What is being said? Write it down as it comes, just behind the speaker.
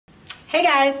Hey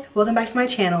guys, welcome back to my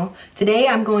channel. Today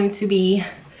I'm going to be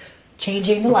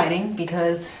changing the lighting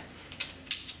because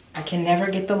I can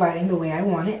never get the lighting the way I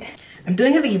want it. I'm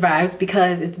doing a VickyVibes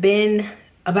because it's been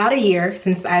about a year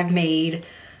since I've made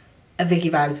a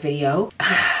VickyVibes video.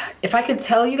 If I could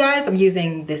tell you guys, I'm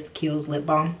using this Kiehl's lip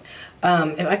balm.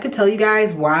 If I could tell you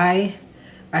guys why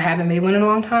I haven't made one in a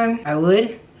long time, I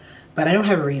would, but I don't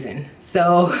have a reason.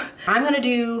 So I'm gonna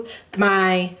do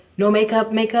my no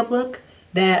makeup look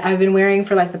that I've been wearing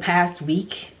for like the past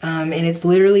week, and it's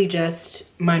literally just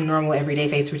my normal everyday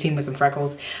face routine with some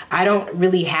freckles. I don't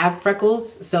really have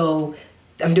freckles, so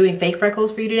I'm doing fake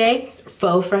freckles for you today,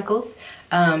 faux freckles,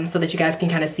 so that you guys can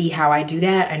kind of see how I do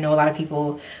that. I know a lot of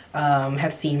people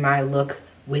have seen my look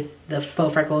with the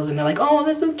faux freckles and they're like, oh,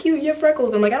 that's so cute, you have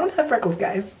freckles. I'm like, I don't have freckles,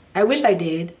 guys. I wish I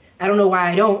did. I don't know why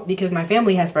I don't, because my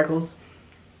family has freckles.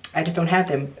 I just don't have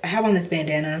them. I have on this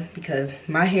bandana because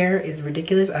my hair is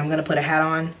ridiculous. I'm gonna put a hat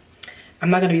on. I'm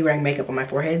not gonna be wearing makeup on my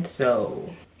forehead,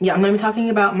 so yeah, I'm gonna be talking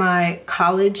about my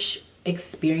college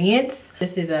experience.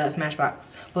 This is a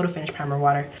Smashbox Photo Finish Primer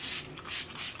Water.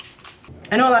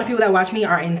 I know a lot of people that watch me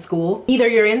are in school. Either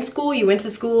you're in school, you went to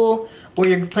school, or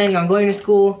you're planning on going to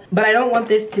school, but I don't want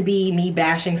this to be me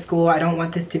bashing school. I don't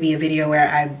want this to be a video where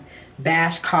I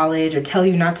bash college or tell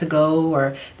you not to go,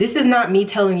 or this is not me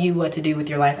telling you what to do with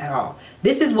your life at all.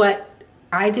 This is what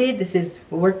I did. This is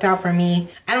what worked out for me.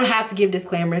 I don't have to give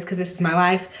disclaimers because this is my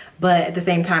life, but at the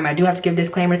same time I do have to give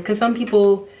disclaimers because some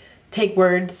people take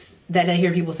words that I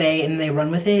hear people say and they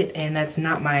run with it, and that's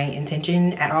not my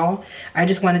intention at all. I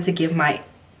just wanted to give my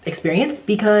experience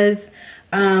because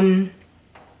a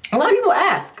lot of people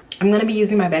ask. I'm gonna be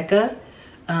using my Becca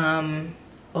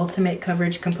Ultimate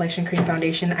Coverage Complexion Cream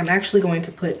Foundation. I'm actually going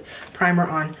to put primer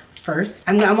on first.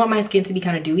 I want my skin to be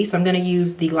kind of dewy, so I'm going to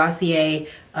use the Glossier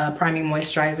Priming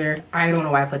Moisturizer. I don't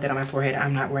know why I put that on my forehead.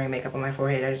 I'm not wearing makeup on my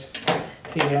forehead. I just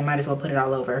figured I might as well put it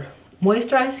all over.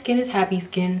 Moisturized skin is happy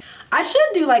skin. I should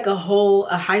do like a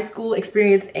high school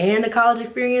experience and a college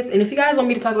experience, and if you guys want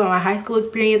me to talk about my high school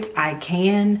experience, I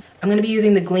can. I'm going to be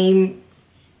using the Gleam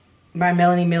by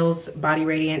Melanie Mills Body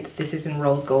Radiance. This is in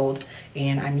rose gold,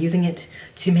 and I'm using it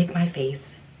to make my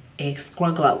face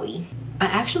extra glowy. I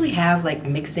actually have like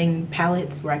mixing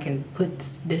palettes where I can put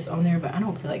this on there, but I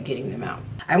don't feel like getting them out.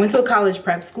 I went to a college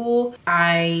prep school.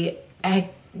 I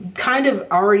kind of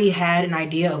already had an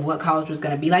idea of what college was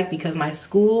going to be like because my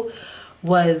school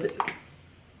was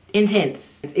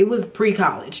intense. It was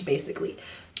pre-college basically.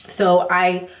 So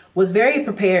I was very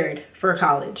prepared for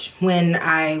college when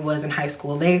I was in high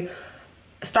school. They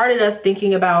started us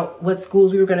thinking about what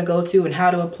schools we were going to go to and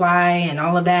how to apply and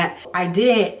all of that. I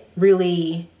didn't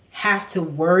really have to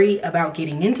worry about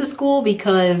getting into school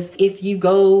because if you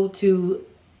go to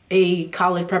a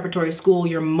college preparatory school,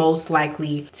 you're most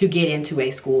likely to get into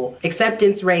a school.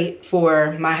 Acceptance rate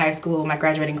for my high school, my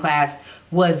graduating class,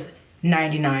 was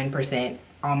 99%.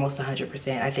 Almost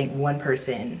 100%. I think one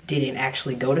person didn't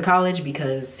actually go to college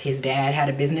because his dad had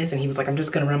a business and he was like, I'm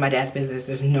just gonna run my dad's business.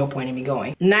 There's no point in me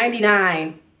going.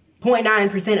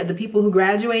 99.9% of the people who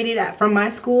graduated from my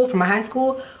high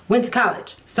school, went to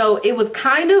college. So it was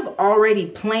kind of already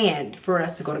planned for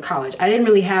us to go to college. I didn't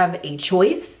really have a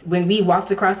choice. When we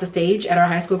walked across the stage at our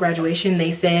high school graduation,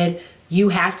 they said, you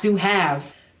have to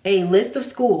have a list of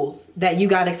schools that you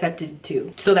got accepted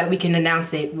to so that we can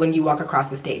announce it when you walk across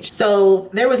the stage. So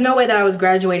there was no way that I was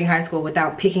graduating high school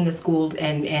without picking a school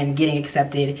and getting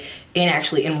accepted and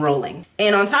actually enrolling.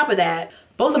 And on top of that,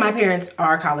 both of my parents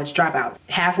are college dropouts.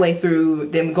 Halfway through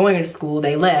them going to school,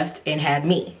 they left and had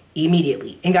me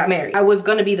immediately and got married. I was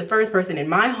gonna be the first person in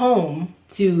my home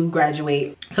to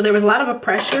graduate. So there was a lot of a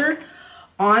pressure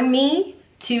on me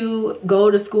to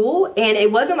go to school, and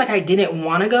it wasn't like I didn't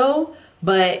wanna go,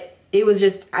 but it was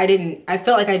just, I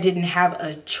felt like I didn't have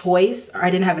a choice, or I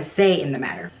didn't have a say in the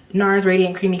matter. NARS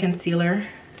Radiant Creamy Concealer.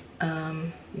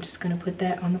 I'm just gonna put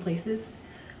that on the places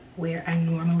where I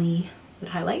normally would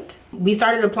highlight. We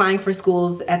started applying for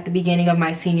schools at the beginning of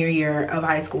my senior year of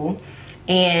high school,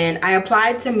 and I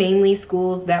applied to mainly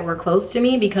schools that were close to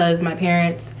me because my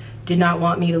parents did not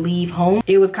want me to leave home.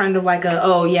 It was kind of like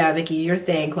oh yeah, Vicky, you're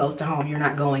staying close to home, you're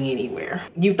not going anywhere.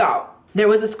 You thought. There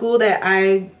was a school that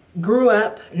I grew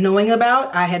up knowing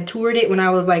about. I had toured it when I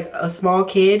was like a small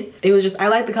kid. It was just, I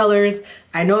like the colors.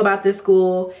 I know about this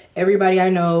school. Everybody I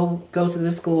know goes to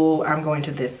this school. I'm going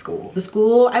to this school. The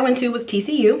school I went to was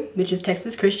TCU, which is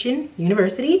Texas Christian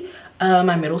University.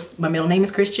 My middle name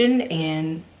is Christian,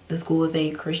 and the school is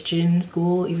a Christian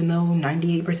school, even though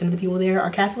 98% of the people there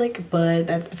are Catholic, but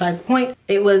that's besides the point.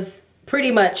 It was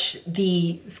pretty much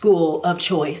the school of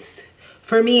choice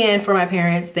for me and for my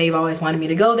parents. They've always wanted me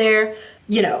to go there.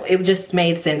 You know, it just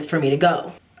made sense for me to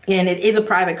go. And it is a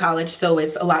private college, so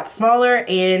it's a lot smaller,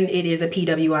 and it is a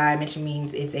PWI, which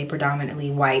means it's a predominantly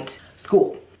white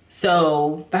school.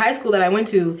 So the high school that I went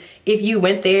to, if you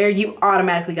went there, you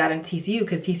automatically got into TCU,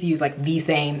 because TCU is like the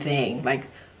same thing, like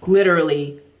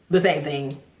literally the same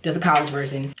thing, just a college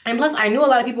version. And plus I knew a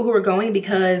lot of people who were going,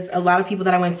 because a lot of people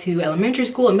that I went to elementary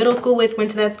school and middle school with went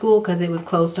to that school because it was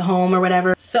close to home or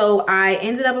whatever. So I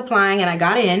ended up applying and I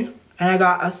got in. And I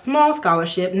got a small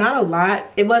scholarship, not a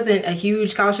lot. It wasn't a huge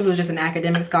scholarship, it was just an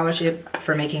academic scholarship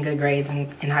for making good grades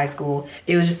in high school.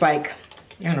 It was just like,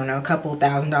 I don't know, a couple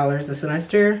 $1,000s a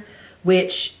semester,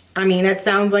 which, I mean, that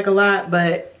sounds like a lot,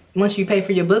 but once you pay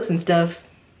for your books and stuff,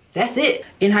 that's it.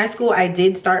 In high school, I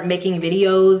did start making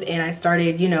videos, and I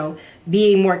started, you know,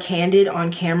 being more candid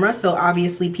on camera. So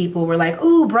obviously people were like,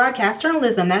 ooh, broadcast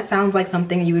journalism, that sounds like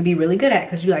something you would be really good at,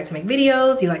 because you like to make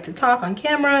videos, you like to talk on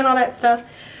camera and all that stuff.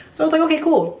 So I was like, okay,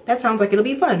 cool. That sounds like it'll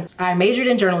be fun. I majored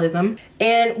in journalism.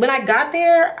 And when I got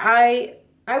there, I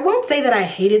won't say that I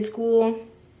hated school.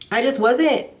 I didn't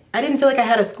feel like I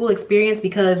had a school experience,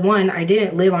 because one, I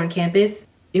didn't live on campus.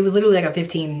 It was literally like a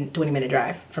 15-20 minute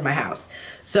drive from my house.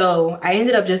 So I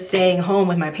ended up just staying home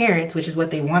with my parents, which is what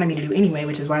they wanted me to do anyway,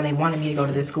 which is why they wanted me to go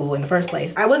to this school in the first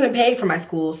place. I wasn't paying for my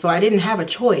school, so I didn't have a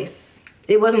choice.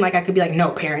 It wasn't like I could be like, no,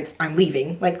 parents, I'm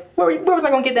leaving. Like, where was I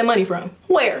gonna get that money from?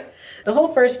 Where? The whole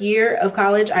first year of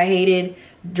college, I hated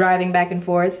driving back and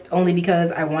forth, only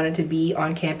because I wanted to be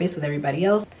on campus with everybody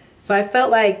else. So I felt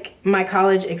like my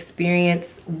college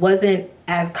experience wasn't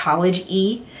as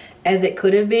college-y as it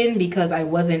could have been, because I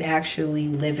wasn't actually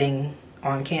living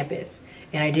on campus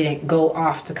and I didn't go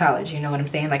off to college, you know what I'm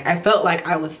saying? Like, I felt like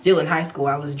I was still in high school.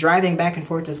 I was driving back and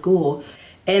forth to school.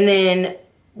 And then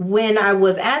when I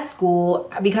was at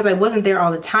school, because I wasn't there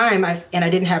all the time, and I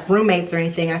didn't have roommates or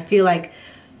anything, I feel like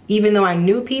even though I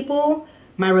knew people,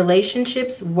 my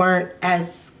relationships weren't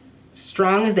as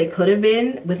strong as they could have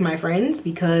been with my friends,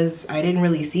 because I didn't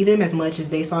really see them as much as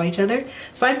they saw each other.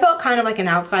 So I felt kind of like an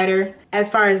outsider. As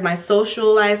far as my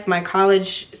social life, my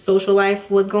college social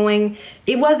life was going,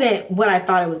 it wasn't what I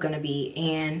thought it was going to be.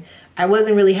 And I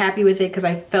wasn't really happy with it, because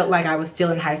I felt like I was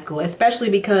still in high school, especially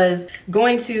because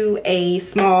going to a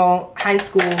small high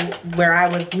school where I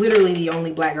was literally the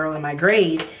only black girl in my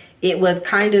grade, it was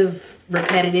kind of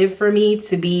repetitive for me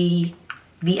to be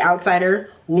the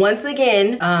outsider once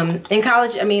again. In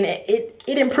college, I mean, it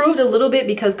improved a little bit,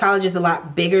 because college is a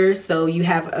lot bigger, so you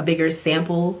have a bigger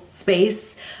sample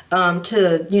space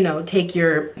to, you know, take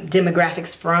your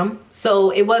demographics from. So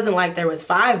it wasn't like there was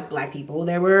 5 black people,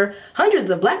 there were hundreds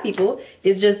of black people.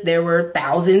 It's just there were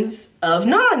thousands of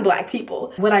non-black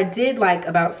people. What I did like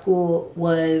about school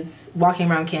was walking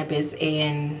around campus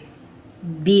and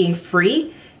being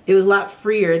free. It was a lot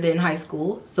freer than high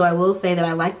school, so I will say that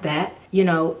I liked that. You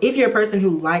know, if you're a person who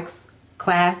likes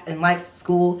class and likes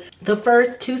school, the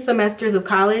first 2 semesters of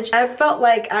college, I felt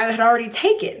like I had already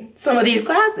taken some of these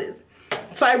classes.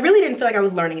 So I really didn't feel like I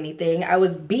was learning anything. I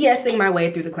was BSing my way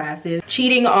through the classes,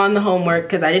 cheating on the homework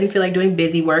because I didn't feel like doing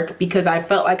busy work, because I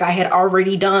felt like I had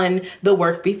already done the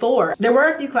work before. There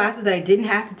were a few classes that I didn't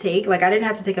have to take. Like, I didn't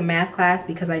have to take a math class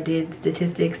because I did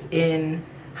statistics in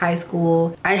high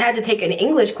school. I had to take an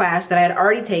English class that I had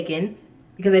already taken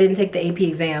because I didn't take the AP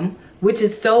exam, which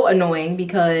is so annoying,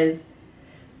 because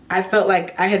I felt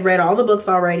like I had read all the books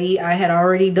already. I had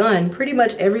already done pretty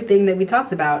much everything that we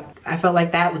talked about. I felt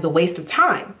like that was a waste of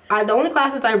time. The only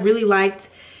classes I really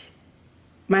liked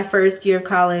my first year of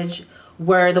college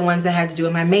were the ones that had to do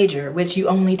with my major, which you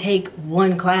only take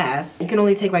 1 class. You can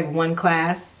only take like 1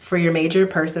 class for your major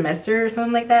per semester or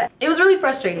something like that. It was really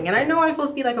frustrating, and I know I'm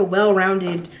supposed to be like a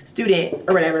well-rounded student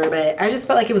or whatever, but I just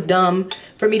felt like it was dumb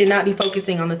for me to not be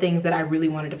focusing on the things that I really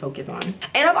wanted to focus on.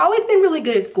 And I've always been really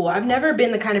good at school. I've never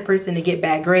been the kind of person to get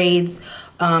bad grades.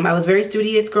 I was very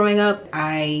studious growing up.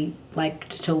 I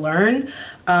liked to learn.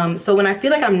 So when I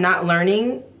feel like I'm not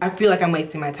learning, I feel like I'm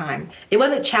wasting my time. It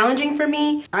wasn't challenging for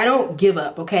me. I don't give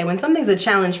up, okay? When something's a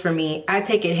challenge for me, I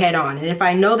take it head on. And if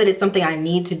I know that it's something I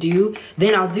need to do,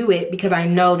 then I'll do it, because I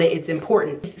know that it's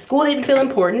important. School didn't feel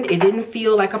important. It didn't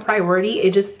feel like a priority.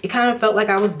 It kind of felt like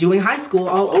I was doing high school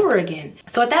all over again.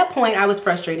 So at that point, I was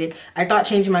frustrated. I thought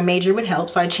changing my major would help.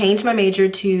 So I changed my major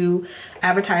to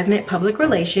advertisement public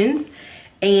relations.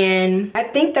 And I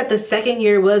think that the second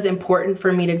year was important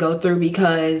for me to go through,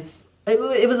 because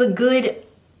it was a good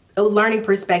learning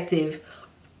perspective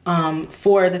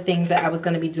for the things that I was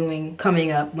going to be doing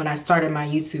coming up when I started my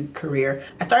YouTube career.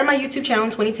 I started my YouTube channel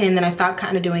in 2010, then I stopped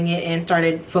kind of doing it and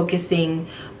started focusing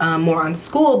more on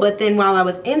school. But then while I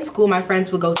was in school, my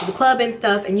friends would go to the club and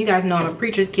stuff, and you guys know I'm a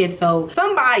preacher's kid, so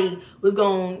somebody was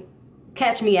going to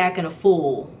catch me acting a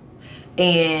fool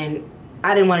and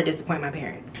I didn't want to disappoint my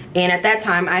parents. And at that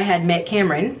time I had met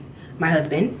Cameron, my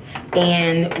husband,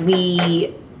 and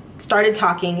we started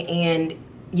talking. And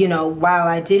you know, while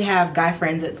I did have guy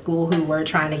friends at school who were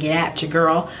trying to get at your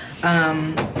girl,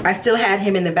 I still had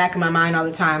him in the back of my mind all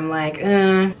the time, like,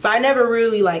 So I never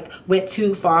really like went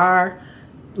too far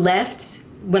left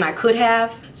when I could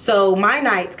have. So my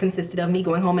nights consisted of me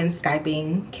going home and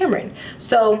Skyping Cameron.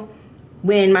 So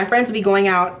when my friends would be going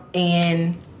out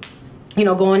and, you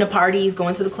know, going to parties,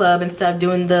 going to the club and stuff,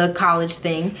 doing the college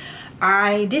thing,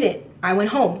 I didn't. I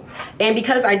went home. And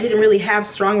because I didn't really have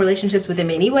strong relationships with them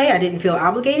anyway, I didn't feel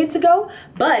obligated to go.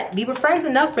 But we were friends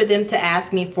enough for them to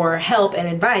ask me for help and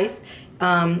advice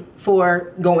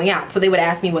for going out. So they would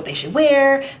ask me what they should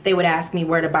wear. They would ask me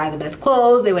where to buy the best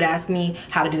clothes. They would ask me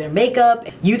how to do their makeup.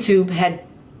 YouTube had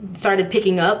started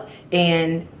picking up,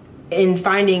 and in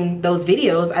finding those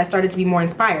videos, I started to be more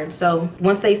inspired. So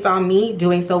once they saw me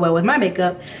doing so well with my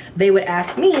makeup, they would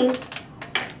ask me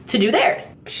to do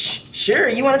theirs. Sure,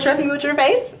 you want to trust me with your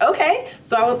face? Okay.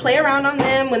 So I would play around on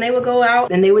them when they would go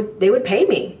out, and they would pay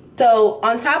me. So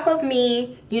on top of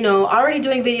me, you know, already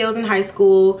doing videos in high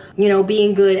school, you know,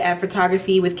 being good at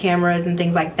photography with cameras and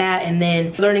things like that, and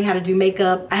then learning how to do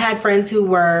makeup, I had friends who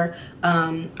were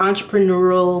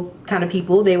entrepreneurial kind of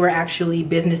people. They were actually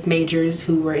business majors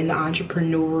who were in the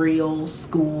entrepreneurial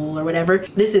school or whatever.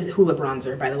 This is Hula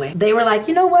Bronzer, by the way. They were like,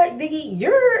 you know what, Vicky,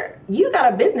 you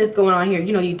got a business going on here.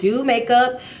 You know, you do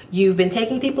makeup, you've been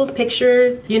taking people's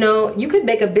pictures, you know, you could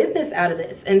make a business out of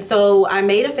this. And so I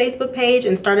made a Facebook page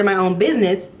and started my own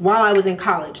business while I was in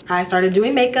college. I started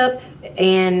doing makeup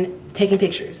and taking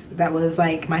pictures. That was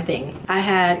like my thing. I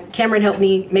had Cameron help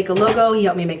me make a logo. He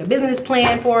helped me make a business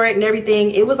plan for it and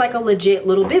everything. It was like a legit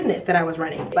little business that I was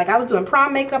running. Like I was doing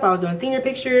prom makeup, I was doing senior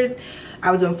pictures,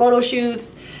 I was doing photo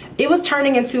shoots. It was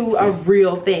turning into a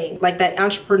real thing. Like that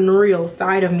entrepreneurial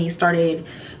side of me started,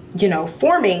 you know,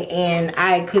 forming, and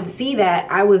I could see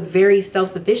that I was very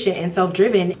self-sufficient and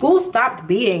self-driven. School stopped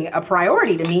being a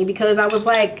priority to me because I was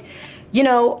like, you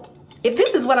know, if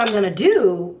this is what I'm gonna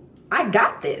do, I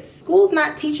got this. School's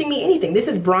not teaching me anything. This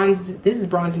is bronze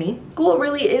me. School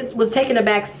really was taking a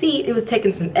back seat. It was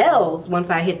taking some L's once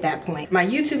I hit that point. My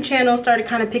YouTube channel started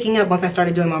kind of picking up once I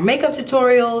started doing more makeup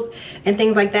tutorials and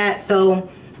things like that. So,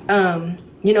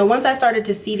 you know, once I started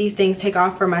to see these things take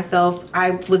off for myself,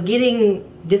 I was getting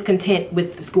discontent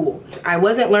with the school. I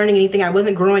wasn't learning anything. I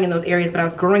wasn't growing in those areas, but I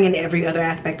was growing in every other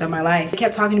aspect of my life. They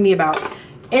kept talking to me about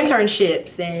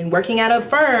internships and working at a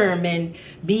firm and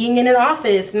being in an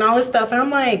office and all this stuff, and I'm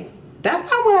like, that's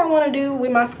not what I want to do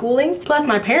with my schooling. Plus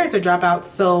my parents are dropouts,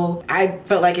 so I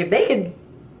felt like if they could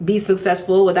be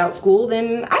successful without school,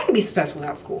 then I can be successful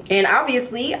without school. And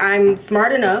obviously I'm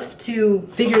smart enough to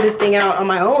figure this thing out on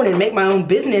my own and make my own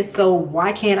business, so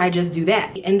why can't I just do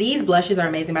that? And these blushes are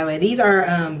amazing, by the way. These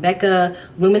are Becca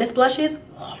Luminous blushes.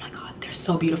 Oh my god, they're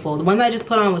so beautiful. The ones I just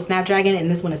put on was Snapdragon, and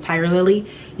this one is Tiger Lily.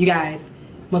 You guys,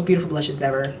 most beautiful blushes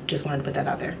ever. Just wanted to put that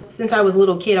out there. Since I was a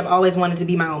little kid, I've always wanted to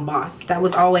be my own boss. That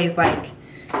was always like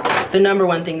the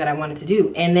 #1 thing that I wanted to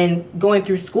do. And then going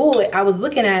through school, I was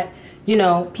looking at, you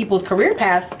know, people's career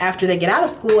paths after they get out of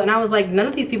school, and I was like, none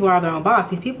of these people are their own boss.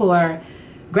 These people are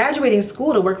graduating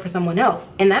school to work for someone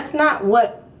else. And that's not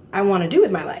what I want to do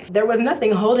with my life. There was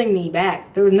nothing holding me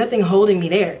back. There was nothing holding me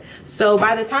there. So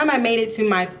by the time I made it to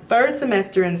my 3rd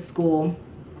semester in school,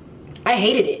 I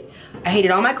hated it. I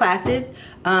hated all my classes.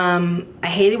 I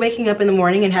hated waking up in the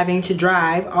morning and having to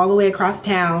drive all the way across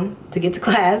town to get to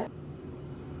class.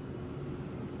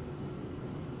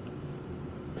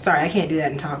 Sorry, I can't do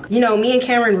that and talk. You know, me and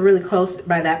Cameron were really close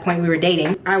by that point. We were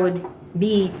dating. I would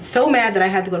be so mad that I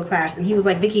had to go to class, and he was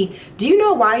like, Vicky, do you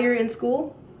know why you're in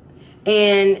school?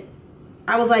 And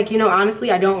I was like, you know,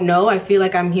 honestly, I don't know. I feel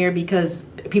like I'm here because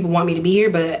people want me to be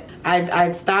here, but I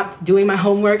stopped doing my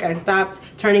homework. I stopped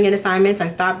turning in assignments. I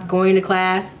stopped going to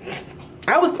class.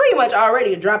 I was pretty much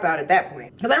already to drop out at that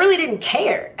point because I really didn't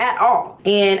care at all.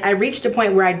 And I reached a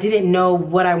point where I didn't know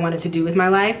what I wanted to do with my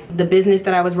life. The business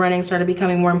that I was running started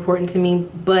becoming more important to me,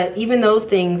 but even those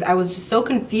things, I was just so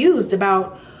confused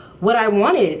about what I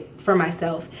wanted for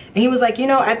myself. And he was like, you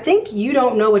know, I think you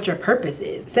don't know what your purpose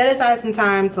is. Set aside some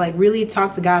time to like really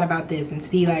talk to God about this and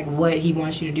see like what he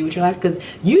wants you to do with your life, because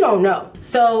you don't know.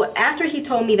 So after he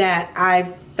told me that, I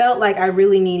felt like I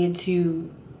really needed to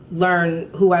learn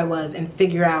who I was and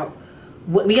figure out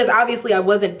what, because obviously I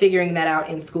wasn't figuring that out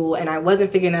in school, and I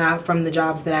wasn't figuring that out from the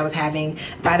jobs that I was having.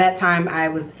 By that time I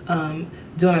was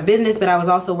doing my business, but I was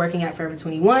also working at Forever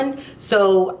 21.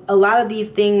 So a lot of these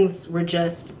things were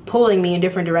just pulling me in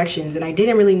different directions, and I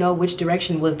didn't really know which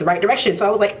direction was the right direction. So I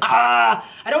was like, I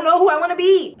don't know who I want to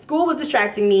be. School was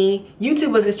distracting me,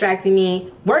 YouTube was distracting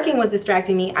me, working was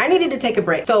distracting me. I needed to take a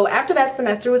break. So after that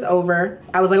semester was over,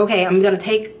 I was like, okay, I'm gonna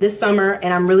take this summer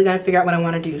and I'm really gonna figure out what I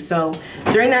want to do. So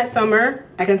during that summer,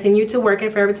 I continued to work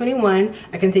at Forever 21.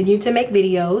 I continued to make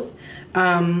videos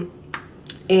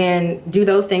and do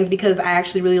those things because I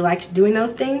actually really liked doing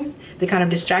those things. They kind of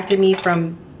distracted me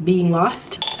from being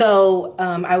lost. So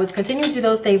I was continuing to do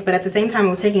those things, but at the same time I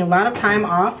was taking a lot of time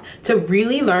off to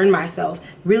really learn myself,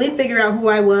 really figure out who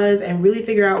I was, and really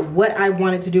figure out what I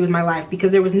wanted to do with my life,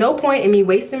 because there was no point in me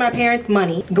wasting my parents'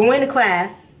 money going to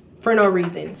class for no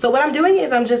reason. So what I'm doing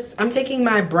is I'm taking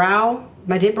my dip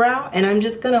brow, and I'm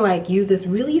just gonna like use this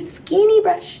really skinny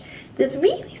brush,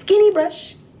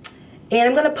 and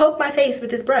I'm gonna poke my face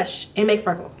with this brush and make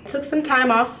freckles. Took some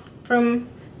time off from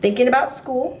thinking about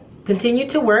school, continued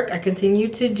to work. I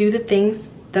continued to do the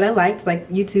things that I liked, like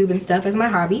YouTube and stuff, as my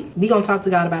hobby. We gonna talk to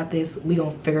God about this. We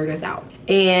gonna figure this out.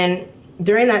 And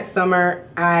during that summer,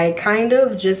 I kind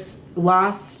of just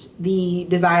lost the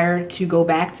desire to go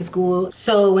back to school.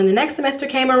 So when the next semester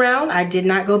came around, I did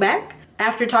not go back.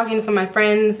 After talking to some of my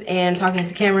friends and talking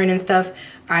to Cameron and stuff,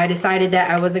 I decided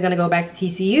that I wasn't gonna go back to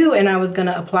TCU, and I was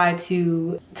gonna apply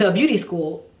to a beauty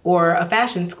school or a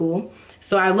fashion school.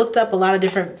 So I looked up a lot of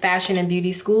different fashion and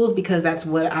beauty schools because that's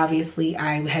what obviously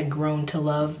I had grown to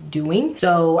love doing.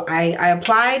 So I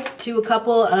applied to a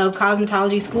couple of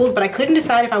cosmetology schools, but I couldn't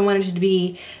decide if I wanted to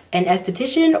be an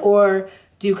esthetician or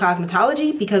do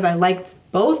cosmetology because I liked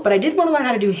both, but I did want to learn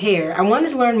how to do hair. I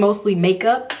wanted to learn mostly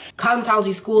makeup.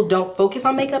 Cosmetology schools don't focus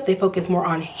on makeup, they focus more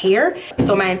on hair.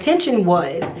 So my intention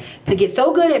was to get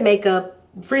so good at makeup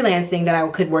freelancing that I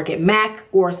could work at MAC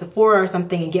or Sephora or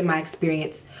something and get my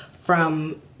experience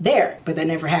from there, but that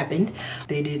never happened.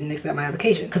 They didn't accept my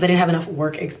application because I didn't have enough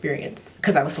work experience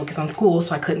because I was focused on school,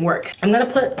 so I couldn't work. I'm gonna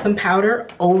put some powder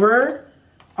over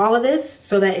all of this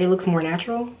so that it looks more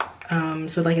natural.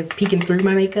 So like it's peeking through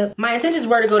my makeup. My intentions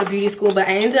were to go to beauty school, but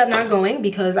I ended up not going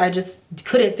because I just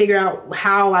couldn't figure out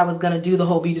how I was gonna do the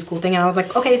whole beauty school thing. And I was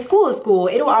like, okay, school is school.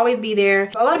 It'll always be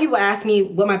there. A lot of people ask me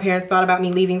what my parents thought about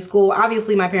me leaving school.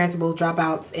 Obviously my parents are both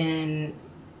dropouts, and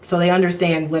so they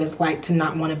understand what it's like to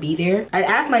not want to be there. I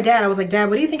asked my dad, I was like, Dad,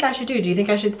 what do you think I should do? Do you think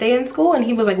I should stay in school? And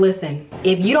he was like, listen,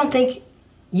 if you don't think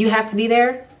you have to be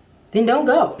there, then don't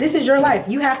go. This is your life.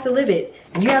 You have to live it.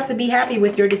 And you have to be happy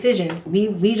with your decisions.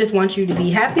 We just want you to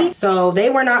be happy. So they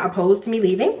were not opposed to me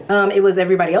leaving. It was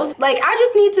everybody else. Like, I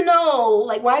just need to know,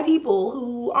 like, why people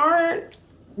who aren't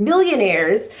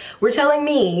billionaires were telling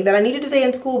me that I needed to stay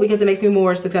in school because it makes me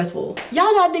more successful.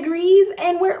 Y'all got degrees,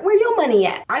 and where your money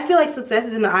at? I feel like success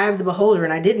is in the eye of the beholder,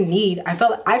 and I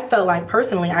felt like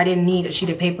personally I didn't need a sheet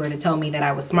of paper to tell me that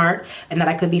I was smart and that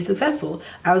I could be successful.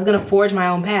 I was gonna forge my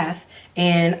own path,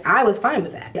 and I was fine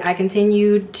with that. I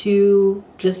continued to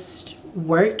just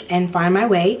work and find my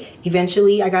way.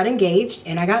 Eventually I got engaged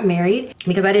and I got married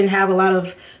because I didn't have a lot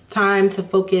of time to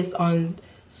focus on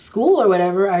school or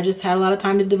whatever. I just had a lot of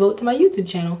time to devote to my YouTube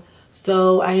channel.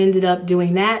 So I ended up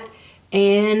doing that,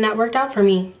 and that worked out for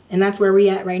me. And that's where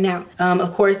we're at right now.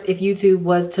 Of course, if YouTube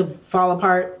was to fall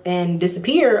apart and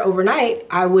disappear overnight,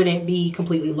 I wouldn't be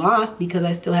completely lost because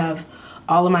I still have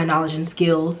all of my knowledge and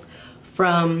skills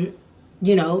from,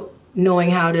 you know,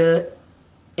 knowing how to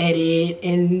edit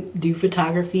and do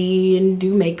photography and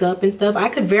do makeup and stuff. I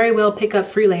could very well pick up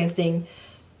freelancing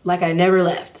like I never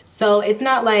left. So it's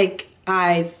not like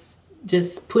I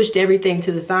just pushed everything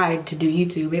to the side to do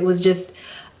YouTube. It was just,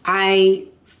 I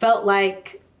felt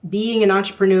like being an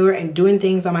entrepreneur and doing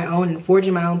things on my own and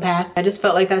forging my own path. I just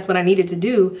felt like that's what I needed to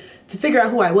do to figure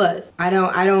out who I was. I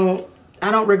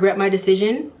don't regret my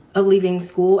decision of leaving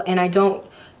school, and I don't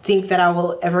think that I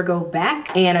will ever go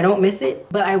back, and I don't miss it.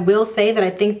 But I will say that I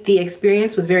think the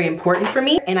experience was very important for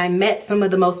me, and I met some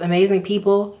of the most amazing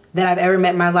people that I've ever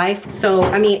met in my life. So,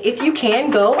 I mean, if you can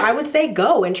go, I would say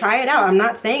go and try it out. I'm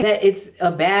not saying that it's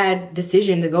a bad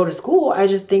decision to go to school. I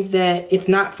just think that it's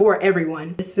not for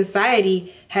everyone. This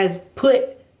society has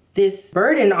put this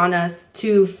burden on us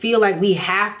to feel like we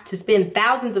have to spend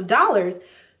thousands of dollars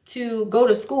to go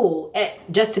to school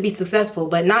just to be successful,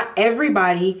 but not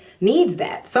everybody needs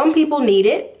that. Some people need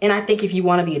it, and I think if you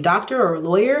want to be a doctor or a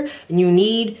lawyer and you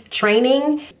need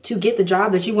training to get the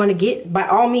job that you want to get, by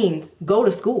all means, go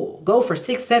to school. Go for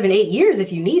 6, 7, 8 years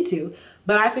if you need to.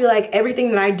 But I feel like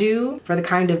everything that I do for the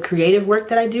kind of creative work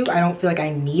that I do, I don't feel like I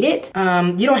need it.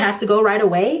 You don't have to go right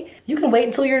away. You can wait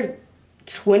until you're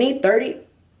 20, 30,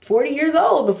 40 years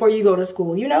old before you go to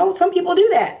school. You know, some people do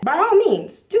that. By all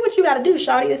means, do what you gotta do,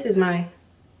 shawty. This is my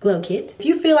glow kit. If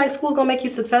you feel like school's gonna make you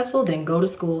successful, then go to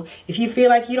school. If you feel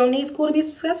like you don't need school to be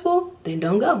successful, then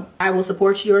don't go. I will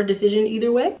support your decision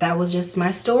either way. That was just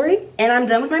my story. And I'm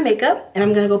done with my makeup and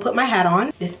I'm gonna go put my hat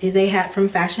on. This is a hat from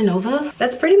Fashion Nova.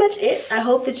 That's pretty much it. I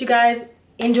hope that you guys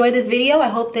enjoyed this video. I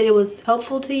hope that it was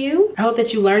helpful to you. I hope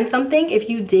that you learned something. If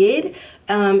you did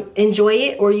enjoy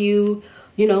it, or you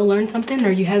know, learn something,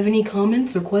 or you have any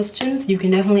comments or questions, you can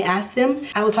definitely ask them.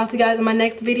 I will talk to you guys in my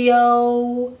next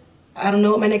video. I don't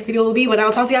know what my next video will be, but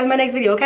I'll talk to you guys in my next video, okay?